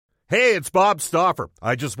Hey, it's Bob Stauffer.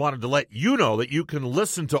 I just wanted to let you know that you can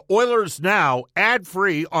listen to Oilers Now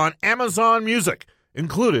ad-free on Amazon Music,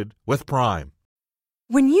 included with Prime.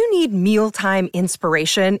 When you need mealtime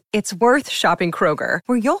inspiration, it's worth shopping Kroger,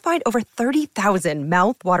 where you'll find over 30,000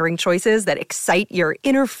 mouth-watering choices that excite your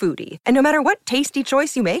inner foodie. And no matter what tasty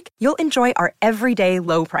choice you make, you'll enjoy our everyday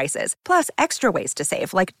low prices, plus extra ways to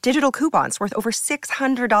save, like digital coupons worth over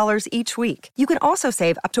 $600 each week. You can also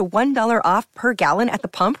save up to $1 off per gallon at the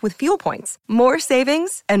pump with fuel points. More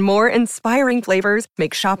savings and more inspiring flavors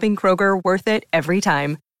make shopping Kroger worth it every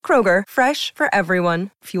time. Kroger, fresh for everyone.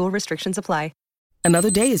 Fuel restrictions apply.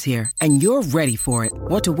 Another day is here, and you're ready for it.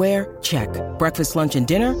 What to wear? Check. Breakfast, lunch, and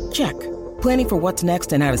dinner? Check. Planning for what's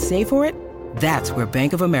next and how to save for it? That's where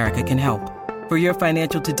Bank of America can help. For your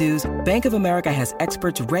financial to-dos, Bank of America has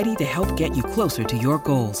experts ready to help get you closer to your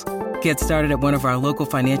goals. Get started at one of our local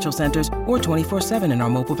financial centers or 24/7 in our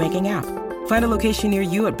mobile banking app. Find a location near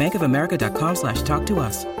you at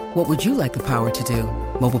bankofamerica.com/talktous. What would you like the power to do?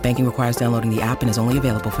 Mobile banking requires downloading the app and is only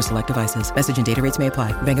available for select devices. Message and data rates may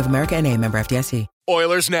apply. Bank of America N.A., member FDIC.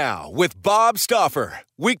 Oilers Now with Bob Stauffer.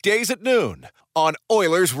 Weekdays at noon on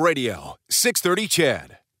Oilers Radio, 630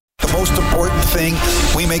 CHED. The most important thing,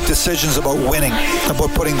 we make decisions about winning,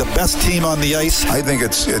 about putting the best team on the ice. I think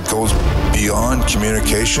it goes beyond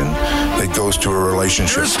communication. It goes to a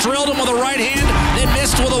relationship. Here's drilled him with a right hand, then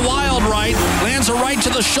missed with a wild right. Lands a right to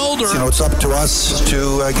the shoulder. You know, it's up to us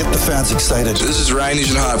to get the fans excited. This is Ryan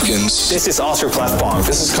Nugent-Hopkins. This is Oscar Klefbom.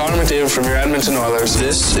 This is Connor McDavid from your Edmonton Oilers.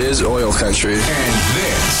 This is Oil Country. And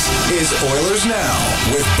this is Oilers Now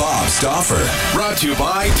with Bob Stauffer. Brought to you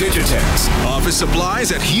by Digitex. Office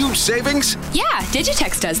supplies at huge savings? Yeah,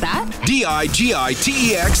 Digitex does that. digitex.ca.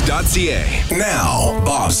 Now,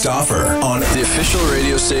 Bob Stauffer on The official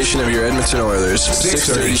radio station of your Edmonton Oilers,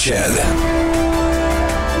 630 CHED.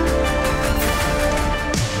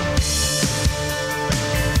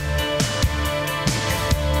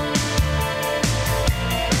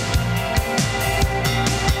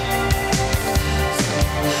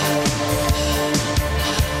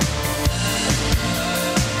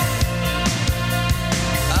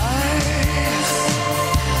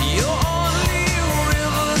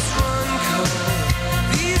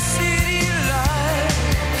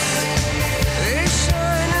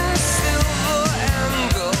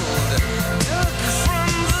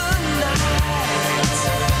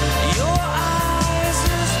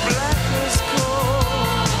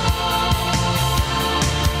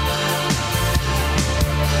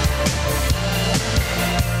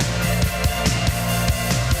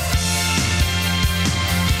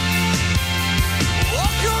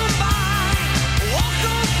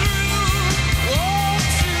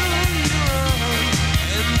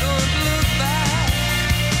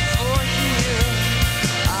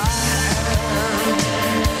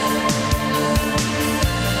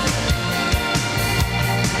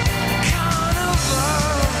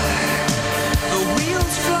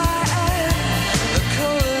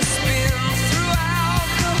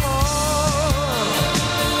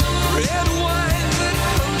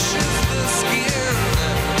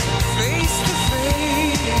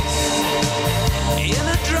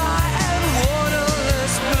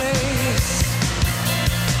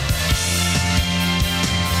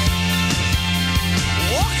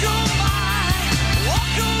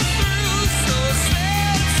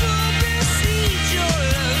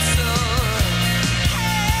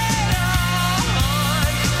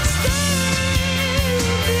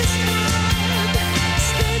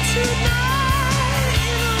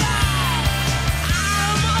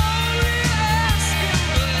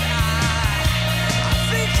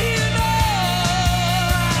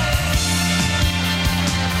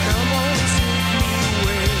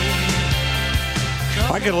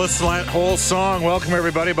 I could listen to that whole song. Welcome,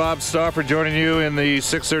 everybody. Bob Stauffer joining you in the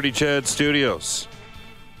 630 CHED studios.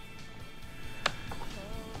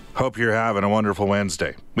 Hope you're having a wonderful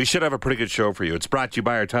Wednesday. We should have a pretty good show for you. It's brought to you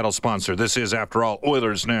by our title sponsor. This is, after all,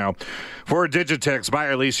 Oilers Now. For Digitex, buy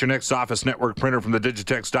or lease your next office network printer from the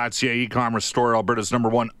Digitex.ca e-commerce store, Alberta's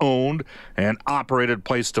 #1 owned and operated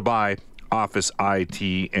place to buy office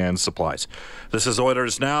IT and supplies. This is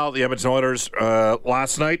Oilers Now. The Edmonton Oilers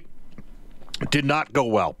last night did not go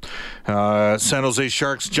well. San Jose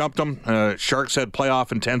Sharks jumped them. Sharks had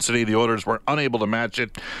playoff intensity. The Oilers were unable to match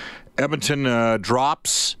it. Edmonton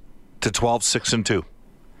drops to 12-6-2.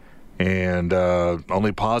 And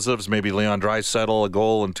only positives, maybe Leon Draisaitl, a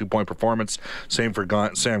goal and 2-point performance. Same for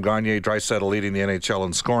Sam Gagner. Draisaitl leading the NHL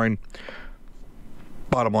in scoring.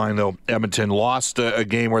 Bottom line, though, Edmonton lost a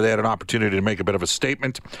game where they had an opportunity to make a bit of a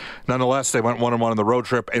statement. Nonetheless, they went 1-1 on the road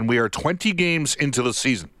trip, and we are 20 games into the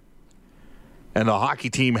season. and the hockey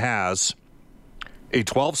team has a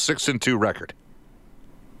 12-6-2 record,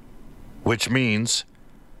 which means,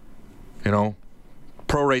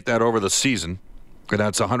 prorate that over the season, and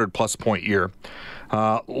that's a 100-plus point year.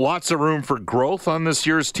 Lots of room for growth on this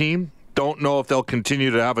year's team. Don't know if they'll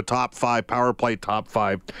continue to have a top 5 power play, top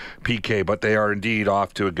 5 PK, but they are indeed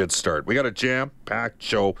off to a good start. We got a jam-packed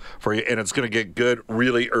show for you, and it's going to get good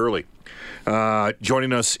really early.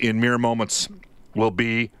 Joining us in mere moments will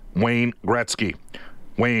be Wayne Gretzky.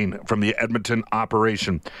 Wayne from the Edmonton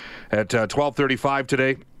operation. At 12:35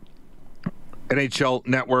 today, NHL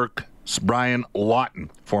Network. Brian Lawton,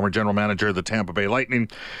 former general manager of the Tampa Bay Lightning.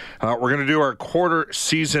 We're going to do our quarter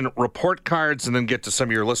season report cards and then get to some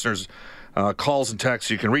of your listeners' calls and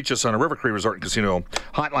texts. You can reach us on a River Cree Resort and Casino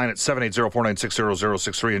hotline at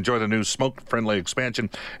 780-496-0063. Enjoy the new smoke-friendly expansion.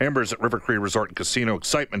 Embers at River Cree Resort and Casino.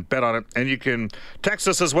 Excitement, bet on it. And you can text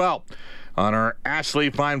us as well on our Ashley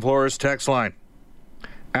Fine Floors text line.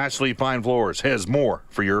 Ashley Fine Floors has more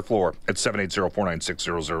for your floor at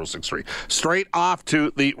 780-496-0063. Straight off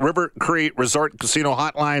to the River Cree Resort Casino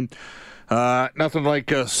hotline. Nothing like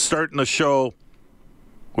starting the show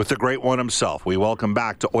with the great one himself. We welcome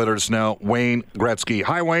back to Oilers Now, Wayne Gretzky.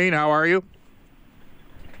 Hi, Wayne. How are you?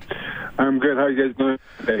 I'm good. How are you guys doing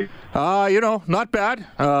today? Not bad.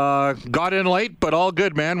 Got in late, but all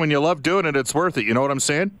good, man. When you love doing it, it's worth it. You know what I'm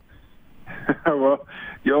saying? Well,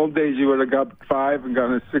 the old days, you would have got 5 and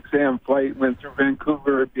got a 6 a.m. flight, went through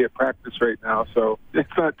Vancouver. It'd be at practice right now, so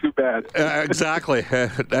it's not too bad. Exactly.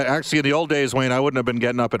 Actually, in the old days, Wayne, I wouldn't have been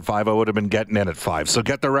getting up at 5. I would have been getting in at 5. So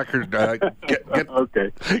get the record.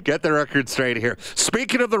 Okay. Get the record straight here.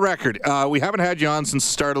 Speaking of the record, we haven't had you on since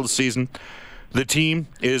the start of the season. The team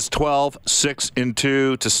is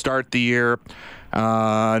 12-6-2 to start the year.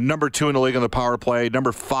 Number 2 in the league on the power play.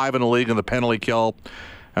 Number 5 in the league on the penalty kill.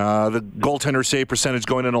 The goaltender save percentage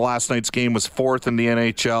going into last night's game was 4th in the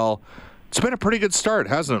NHL. It's been a pretty good start,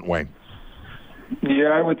 hasn't it, Wayne?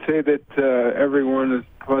 Yeah, I would say that everyone is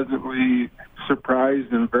pleasantly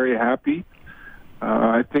surprised and very happy.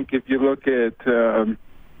 I think if you look at the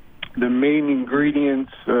main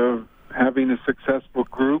ingredients of having a successful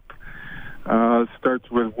group, it starts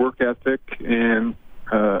with work ethic and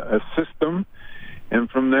a system. And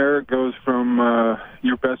from there, it goes from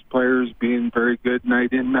your best players being very good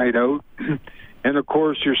night in, night out. And, of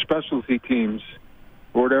course, your specialty teams.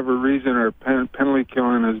 For whatever reason, our penalty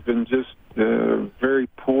killing has been just very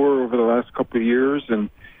poor over the last couple of years. And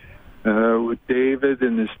with David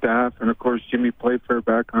and his staff, and, of course, Jimmy Playfair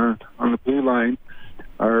back on the blue line,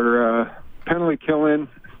 our penalty killing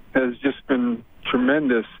has just been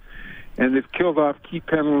tremendous. And they've killed off key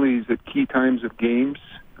penalties at key times of games.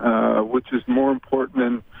 Which is more important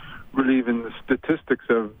than really even the statistics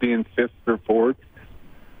of being 5th or 4th.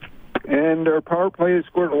 And our power play has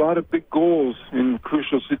scored a lot of big goals in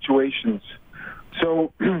crucial situations.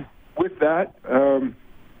 So with that,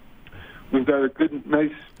 we've got a good,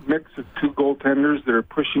 nice mix of 2 goaltenders that are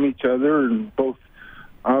pushing each other and both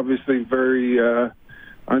obviously very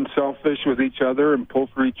unselfish with each other and pull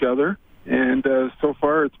for each other. And so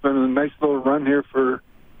far, it's been a nice little run here for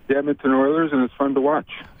the Edmonton Oilers, and it's fun to watch.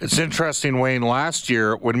 It's interesting, Wayne. Last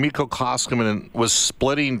year, when Mikko Koskinen was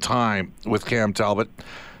splitting time with Cam Talbot,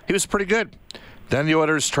 he was pretty good. Then the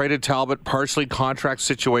Oilers traded Talbot, partially contract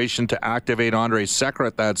situation, to activate Andrei Sekera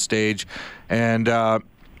at that stage. And,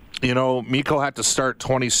 Mikko had to start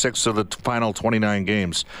 26 of the final 29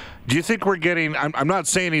 games. Do you think we're getting... I'm not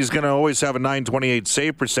saying he's going to always have a .928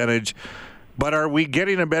 save percentage, but are we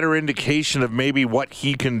getting a better indication of maybe what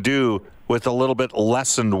he can do with a little bit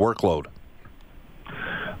lessened workload?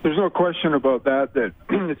 There's no question about that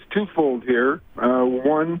it's twofold here.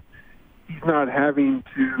 One, he's not having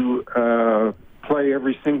to play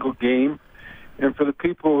every single game. And for the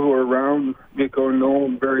people who are around Mikko know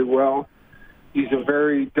him very well, he's a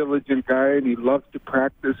very diligent guy, and he loves to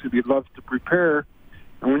practice, and he loves to prepare.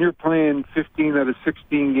 And when you're playing 15 out of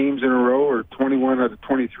 16 games in a row or 21 out of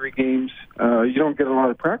 23 games, you don't get a lot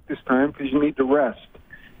of practice time because you need to rest.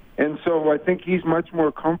 And so I think he's much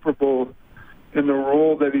more comfortable in the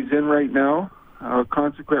role that he's in right now.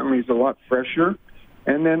 Consequently, he's a lot fresher.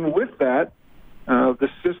 And then with that, the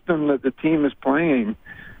system that the team is playing,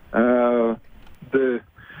 the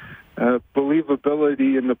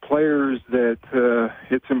believability in the players that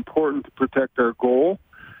it's important to protect our goal.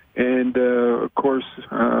 And, of course,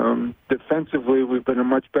 defensively, we've been a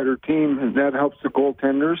much better team, and that helps the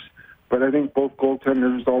goaltenders. But I think both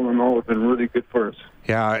goaltenders, all in all, have been really good for us.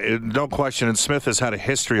 Yeah, no question. And Smith has had a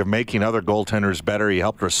history of making other goaltenders better. He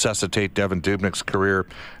helped resuscitate Devin Dubnyk's career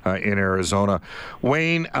in Arizona.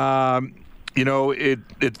 Wayne, you know,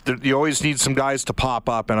 you always need some guys to pop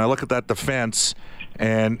up, and I look at that defense,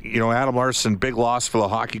 and, you know, Adam Larsson, big loss for the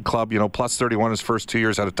hockey club, you know, plus 31 his first 2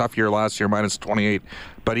 years, had a tough year last year, minus 28.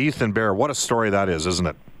 But Ethan Bear, what a story that is, isn't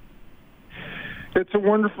it? It's a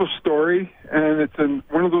wonderful story, and it's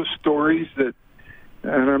one of those stories that,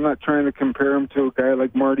 and I'm not trying to compare him to a guy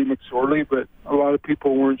like Marty McSorley, but a lot of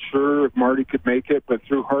people weren't sure if Marty could make it, but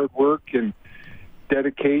through hard work and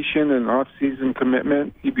dedication and off-season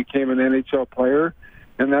commitment, he became an NHL player.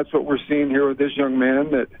 And that's what we're seeing here with this young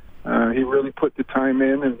man, that he really put the time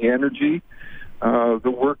in and the energy,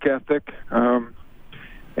 the work ethic,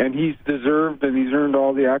 and he's deserved and he's earned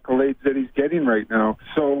all the accolades that he's getting right now.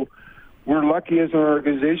 So we're lucky as an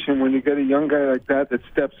organization when you get a young guy like that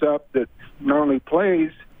steps up, that not only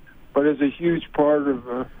plays, but is a huge part of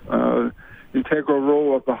the integral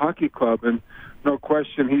role of the hockey club. And no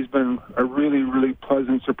question, he's been a really, really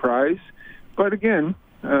pleasant surprise. But again,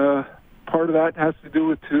 part of that has to do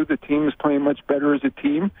with, too, the team is playing much better as a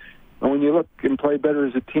team. And when you look and play better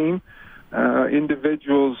as a team,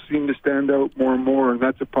 individuals seem to stand out more and more, and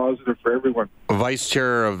that's a positive for everyone. Vice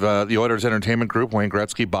Chair of the Oilers Entertainment Group, Wayne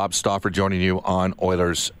Gretzky, Bob Stauffer joining you on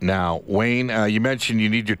Oilers Now. Wayne, you mentioned you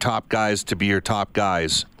need your top guys to be your top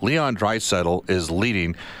guys. Leon Draisaitl is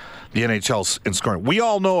leading the NHL in scoring. We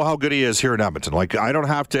all know how good he is here in Edmonton. Like, I don't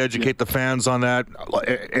have to educate the fans on that.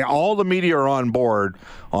 All the media are on board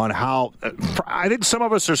on how. I think some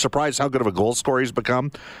of us are surprised how good of a goal scorer he's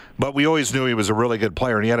become, but we always knew he was a really good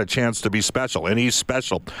player and he had a chance to be special, and he's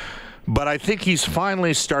special. But I think he's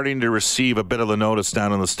finally starting to receive a bit of the notice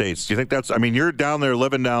down in the States. Do you think that's... I mean, you're down there,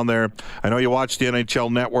 living down there. I know you watch the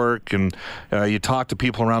NHL Network and you talk to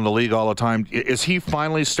people around the league all the time. Is he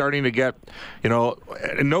finally starting to get, you know,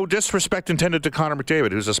 no disrespect intended to Connor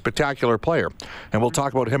McDavid, who's a spectacular player, and we'll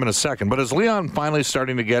talk about him in a second. But is Leon finally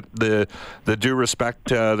starting to get the due respect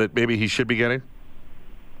that maybe he should be getting?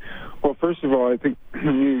 Well, first of all, I think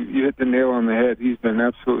you hit the nail on the head. He's been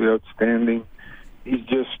absolutely outstanding. He's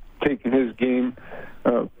just taking his game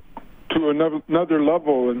to another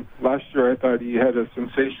level. And last year I thought he had a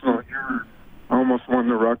sensational year. Almost won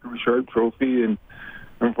the Rocket Richard Trophy and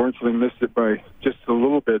unfortunately missed it by just a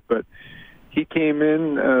little bit. But he came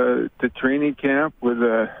in to training camp with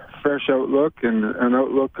a fresh outlook and an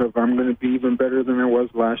outlook of, I'm going to be even better than I was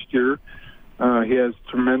last year. He has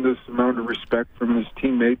tremendous amount of respect from his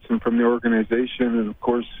teammates and from the organization, and of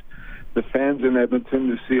course the fans in Edmonton,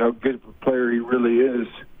 to see how good of a player he really is.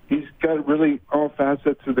 He's got really all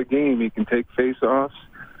facets of the game. He can take face-offs.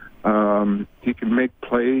 He can make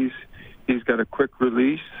plays. He's got a quick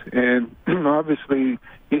release. And obviously,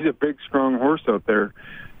 he's a big, strong horse out there.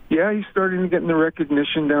 Yeah, he's starting to get in the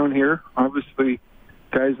recognition down here. Obviously,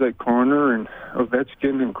 guys like Connor and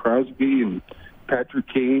Ovechkin and Crosby and Patrick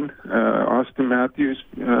Kane, Austin Matthews,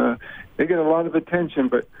 they get a lot of attention.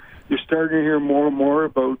 But you're starting to hear more and more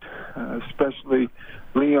about especially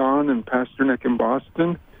Leon and Pasternak in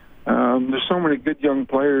Boston. There's so many good young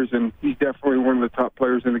players, and he's definitely one of the top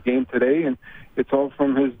players in the game today, and it's all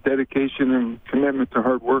from his dedication and commitment to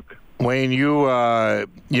hard work. Wayne, you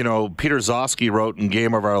know, Peter Zosky wrote in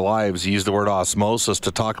Game of Our Lives, he used the word osmosis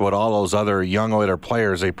to talk about all those other young Oiler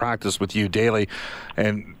players. They practice with you daily,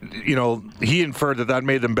 and, you know, he inferred that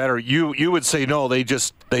made them better. You would say no, they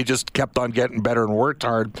just kept on getting better and worked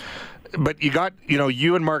hard. But you got, you know,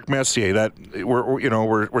 you and Mark Messier, that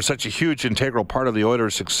were such a huge integral part of the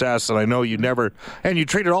Oilers' success, and I know you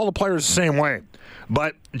treated all the players the same way.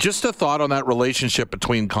 But just a thought on that relationship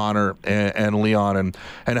between Connor and Leon,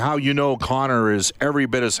 and how you know Connor is every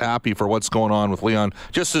bit as happy for what's going on with Leon,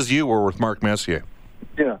 just as you were with Mark Messier.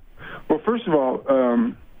 Yeah. Well, first of all,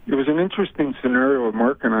 it was an interesting scenario with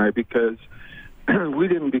Mark and I, because we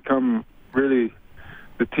didn't become really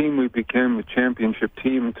the team. We became the championship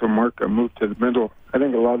team until Mark moved to the middle. I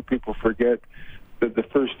think a lot of people forget that the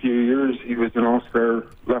first few years he was an all-star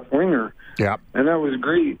left winger. Yeah. And that was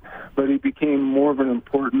great, but he became more of an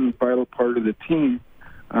important, vital part of the team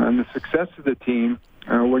and the success of the team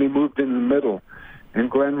when he moved in the middle.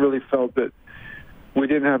 And Glenn really felt that we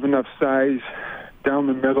didn't have enough size down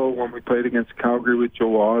the middle when we played against Calgary with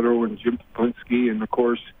Joe Otto and Jim Poplinski, and of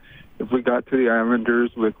course, if we got to the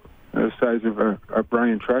Islanders with the size of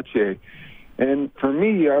Brian Trottier. And for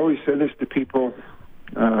me, I always said this to people,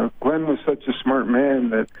 Glenn was such a smart man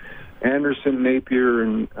that Anderson, Napier,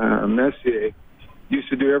 and Messier used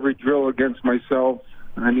to do every drill against myself,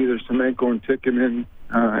 and either Semenko and Tikkanen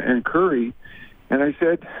and Curry. And I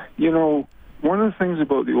said, you know, one of the things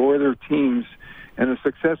about the Oilers teams and the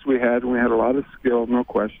success we had, and we had a lot of skill, no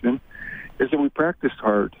question, is that we practiced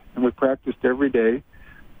hard, and we practiced every day.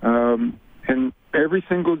 And every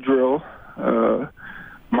single drill,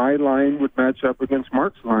 my line would match up against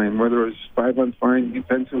Mark's line, whether it was 5-on-5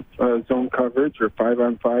 defensive zone coverage or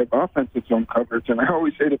 5-on-5 offensive zone coverage. And I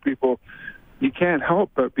always say to people, you can't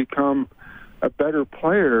help but become a better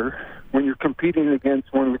player when you're competing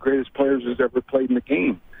against one of the greatest players who's ever played in the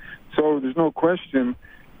game. So there's no question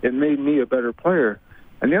it made me a better player.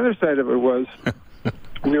 And the other side of it was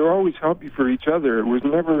we were always happy for each other. There was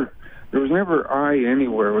never I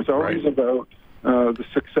anywhere. It was always about the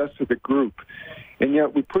success of the group. And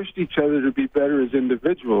yet we pushed each other to be better as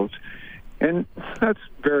individuals. And that's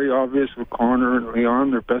very obvious with Connor and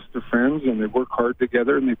Leon. They're best of friends, and they work hard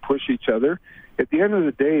together, and they push each other. At the end of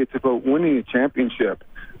the day, it's about winning a championship.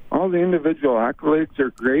 All the individual accolades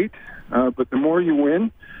are great, but the more you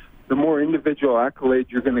win, the more individual accolades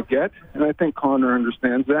you're going to get. And I think Connor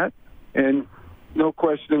understands that. And no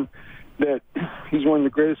question that he's one of the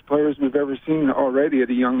greatest players we've ever seen already at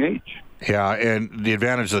a young age. Yeah, and the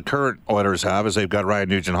advantage the current Oilers have is they've got Ryan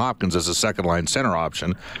Nugent-Hopkins as a second-line center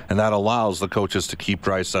option, and that allows the coaches to keep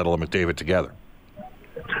Draisaitl and McDavid together.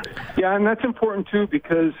 Yeah, and that's important, too,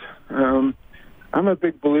 because I'm a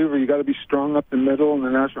big believer you got to be strong up the middle in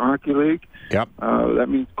the National Hockey League. Yep. That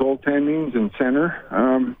means goaltending and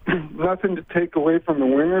center. Nothing to take away from the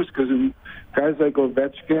wingers, because guys like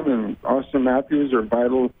Ovechkin and Austin Matthews are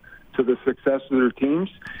vital to the success of their teams.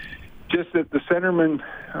 Just that the centerman,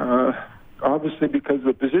 obviously because of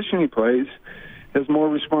the position he plays, has more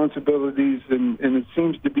responsibilities, and it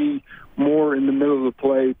seems to be more in the middle of the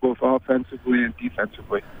play, both offensively and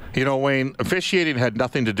defensively. You know, Wayne, officiating had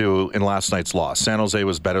nothing to do in last night's loss. San Jose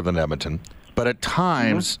was better than Edmonton. But at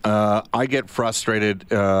times, I get frustrated,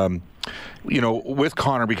 with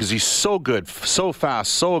Connor, because he's so good, so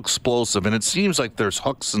fast, so explosive, and it seems like there's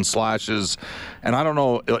hooks and slashes, and I don't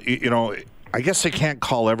know, I guess I can't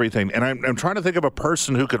call everything. And I'm trying to think of a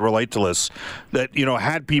person who could relate to this, that,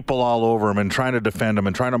 had people all over him and trying to defend him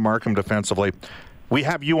and trying to mark him defensively. We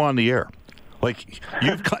have you on the air. Like,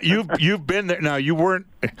 you've been there. Now, you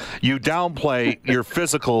downplay your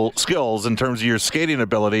physical skills in terms of your skating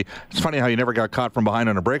ability. It's funny how you never got caught from behind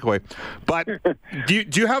on a breakaway. But do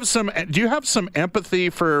you have some empathy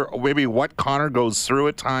for maybe what Connor goes through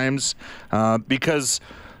at times? Because,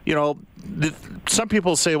 some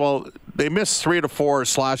people say, well, they miss 3 to 4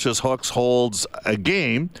 slashes, hooks, holds a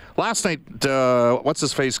game. Last night,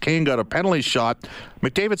 what's-his-face, Kane got a penalty shot.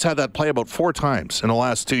 McDavid's had that play about 4 times in the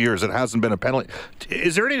last 2 years. It hasn't been a penalty.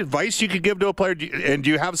 Is there any advice you could give to a player? And do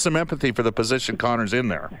you have some empathy for the position Connor's in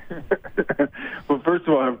there? Well, first of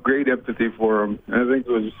all, I have great empathy for him. I think it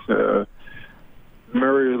was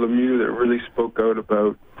Mario Lemieux that really spoke out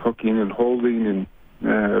about hooking and holding,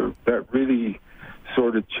 and that really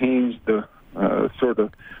sort of changed the sort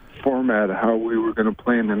of format of how we were going to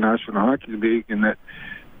play in the National Hockey League, and that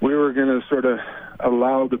we were going to sort of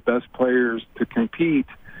allow the best players to compete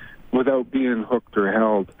without being hooked or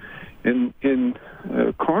held. In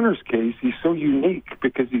Connor's case, he's so unique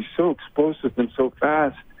because he's so explosive and so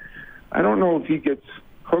fast. I don't know if he gets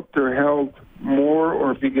hooked or held more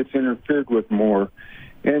or if he gets interfered with more.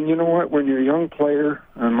 And you know what? When you're a young player,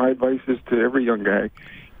 and my advice is to every young guy,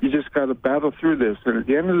 you just got to battle through this. And at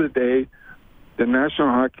the end of the day, the National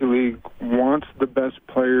Hockey League wants the best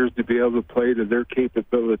players to be able to play to their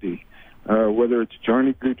capability, whether it's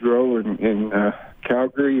Johnny Gaudreau in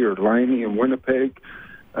Calgary or Laine in Winnipeg,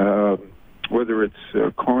 whether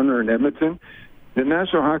it's Connor in Edmonton. The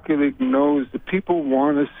National Hockey League knows that people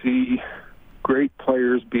want to see great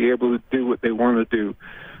players be able to do what they want to do.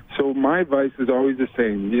 So my advice is always the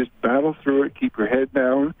same. You just battle through it, keep your head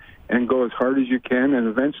down, and go as hard as you can, and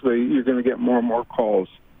eventually you're going to get more and more calls.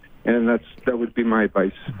 And that would be my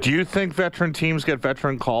advice. Do you think veteran teams get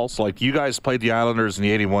veteran calls? Like, you guys played the Islanders in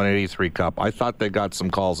the 81-83 Cup. I thought they got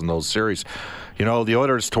some calls in those series. The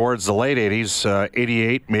Oilers towards the late 80s,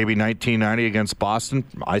 88, maybe 1990 against Boston,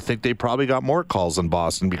 I think they probably got more calls than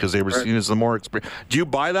Boston because they were seen as the more experienced. Do you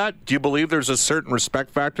buy that? Do you believe there's a certain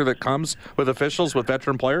respect factor that comes with officials, with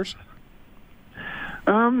veteran players?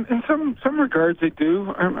 In some regards, they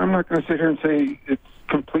do. I'm not going to sit here and say it's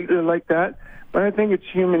completely like that. But I think it's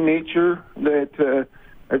human nature that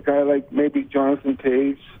a guy like maybe Jonathan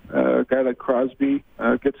Toews, a guy like Crosby,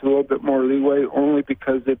 gets a little bit more leeway only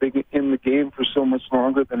because they've been in the game for so much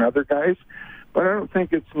longer than other guys. But I don't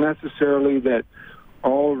think it's necessarily that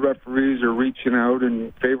all referees are reaching out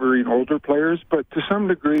and favoring older players. But to some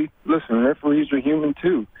degree, listen, referees are human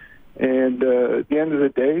too. And at the end of the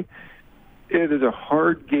day, it is a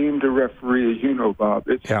hard game to referee, as you know, Bob.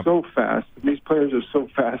 It's so fast. These players are so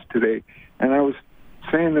fast today. And I was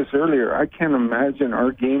saying this earlier, I can't imagine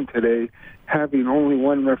our game today having only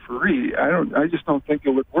one referee. I just don't think it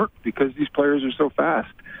would work because these players are so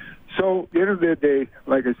fast. So at the end of the day,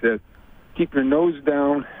 like I said, keep your nose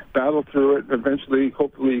down, battle through it. Eventually,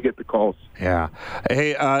 hopefully, you get the calls. Yeah.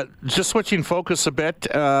 Hey, just switching focus a bit,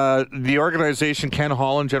 the organization, Ken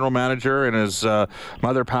Holland, general manager, and his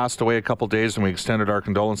mother passed away a couple days, and we extended our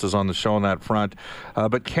condolences on the show on that front.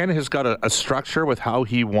 But Ken has got a structure with how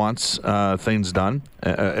he wants things done.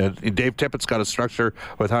 Dave Tippett's got a structure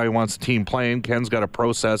with how he wants the team playing. Ken's got a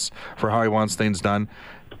process for how he wants things done.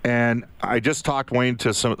 And I just talked, Wayne,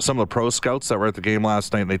 to some of the pro scouts that were at the game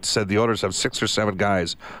last night, and they said the Oilers have 6 or 7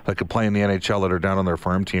 guys that could play in the NHL that are down on their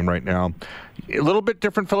farm team right now. A little bit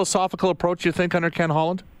different philosophical approach, you think, under Ken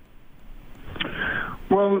Holland?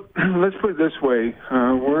 Well, let's put it this way.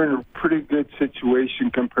 We're in a pretty good situation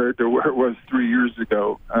compared to where it was 3 years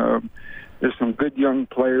ago. There's some good young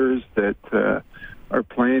players that are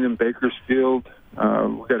playing in Bakersfield.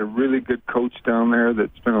 We've got a really good coach down there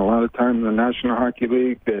that spent a lot of time in the National Hockey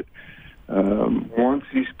League that wants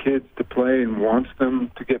these kids to play and wants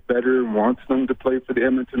them to get better and wants them to play for the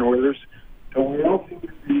Edmonton Oilers. So we're all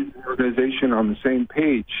the organization on the same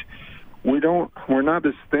page. We're not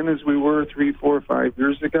as thin as we were 3, 4, 5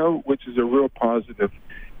 years ago, which is a real positive.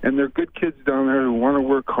 And they're good kids down there who want to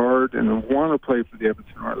work hard and who want to play for the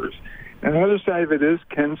Edmonton Oilers. And the other side of it is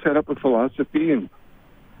Ken set up a philosophy, and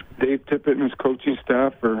Dave Tippett and his coaching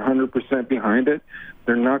staff are 100% behind it.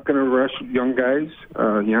 They're not going to rush young guys,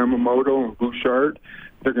 Yamamoto and Bouchard.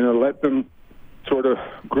 They're going to let them sort of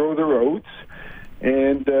grow their oats,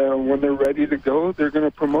 and when they're ready to go, they're going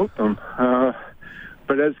to promote them.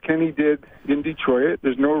 But as Kenny did in Detroit,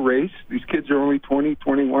 there's no race. These kids are only 20,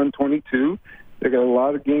 21, 22. They got a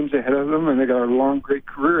lot of games ahead of them, and they got a long, great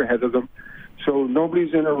career ahead of them. So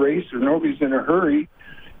nobody's in a race or nobody's in a hurry.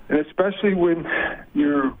 And especially when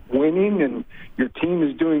you're winning and your team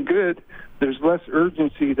is doing good, there's less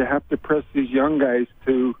urgency to have to press these young guys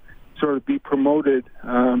to sort of be promoted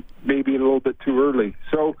maybe a little bit too early.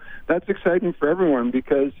 So that's exciting for everyone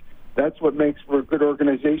because that's what makes for a good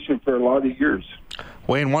organization for a lot of years.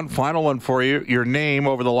 Wayne, one final one for you. Your name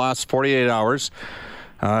over the last 48 hours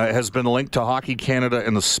has been linked to Hockey Canada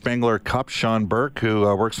in the Spengler Cup. Sean Burke, who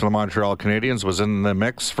works for the Montreal Canadiens, was in the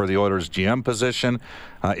mix for the Oilers GM position,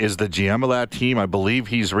 is the GM of that team. I believe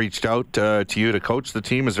he's reached out to you to coach the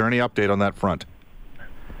team. Is there any update on that front?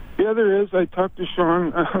 Yeah, there is. I talked to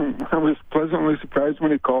Sean. I was pleasantly surprised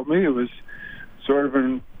when he called me. It was sort of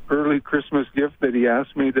an early Christmas gift that he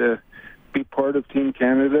asked me to be part of Team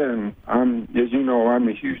Canada. And as you know, I'm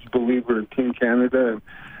a huge believer in Team Canada. And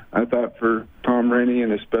I thought for Tom Rennie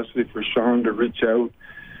and especially for Sean to reach out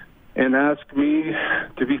and ask me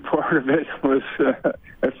to be part of it was,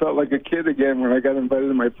 I felt like a kid again when I got invited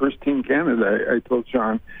to my first Team Canada, I told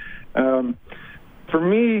Sean. For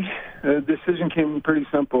me, the decision came pretty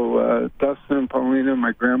simple. Dustin and Paulina,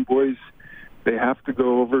 my grandboys, they have to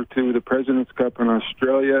go over to the President's Cup in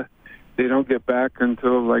Australia. They don't get back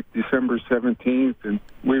until like December 17th, and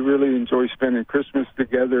we really enjoy spending Christmas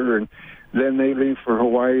together. And then they leave for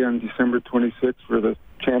Hawaii on December 26th for the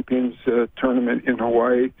Champions Tournament in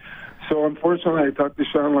Hawaii. So unfortunately, I talked to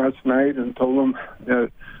Sean last night and told him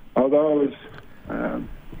that although I was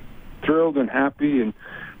thrilled and happy and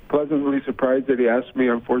pleasantly surprised that he asked me,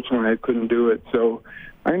 unfortunately, I couldn't do it. So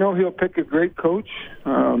I know he'll pick a great coach.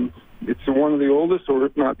 It's one of the oldest, or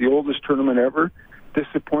if not the oldest tournament ever.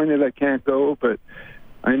 Disappointed I can't go, but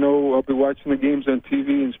I know I'll be watching the games on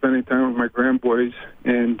TV and spending time with my grandboys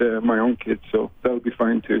and my own kids, so that'll be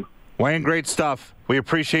fine too. Wayne, great stuff. We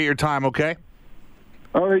appreciate your time, okay?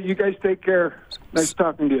 All right, you guys take care. Nice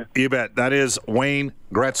talking to you. You bet. That is Wayne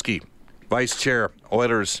Gretzky, Vice Chair,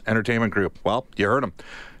 Oilers Entertainment Group. Well, you heard him.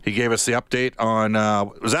 He gave us the update on,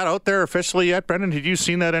 was that out there officially yet, Brendan? Had you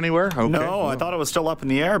seen that anywhere? Okay. No, I thought it was still up in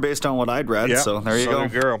the air based on what I'd read, so there you go.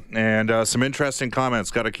 Girl. And some interesting comments.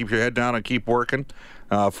 Got to keep your head down and keep working.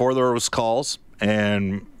 For those calls,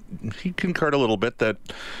 and he concurred a little bit that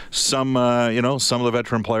some of the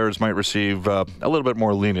veteran players might receive a little bit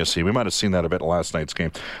more leniency. We might have seen that a bit in last night's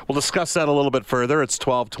game. We'll discuss that a little bit further. It's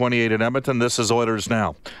 12:28 in Edmonton. This is Oilers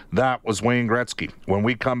Now. That was Wayne Gretzky. When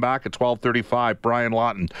we come back at 12:35, Brian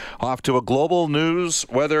Lawton off to a global news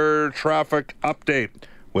weather traffic update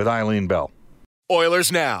with Eileen Bell.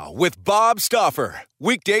 Oilers Now with Bob Stauffer.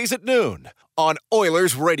 Weekdays at noon on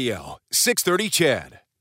Oilers Radio, 630 CHED.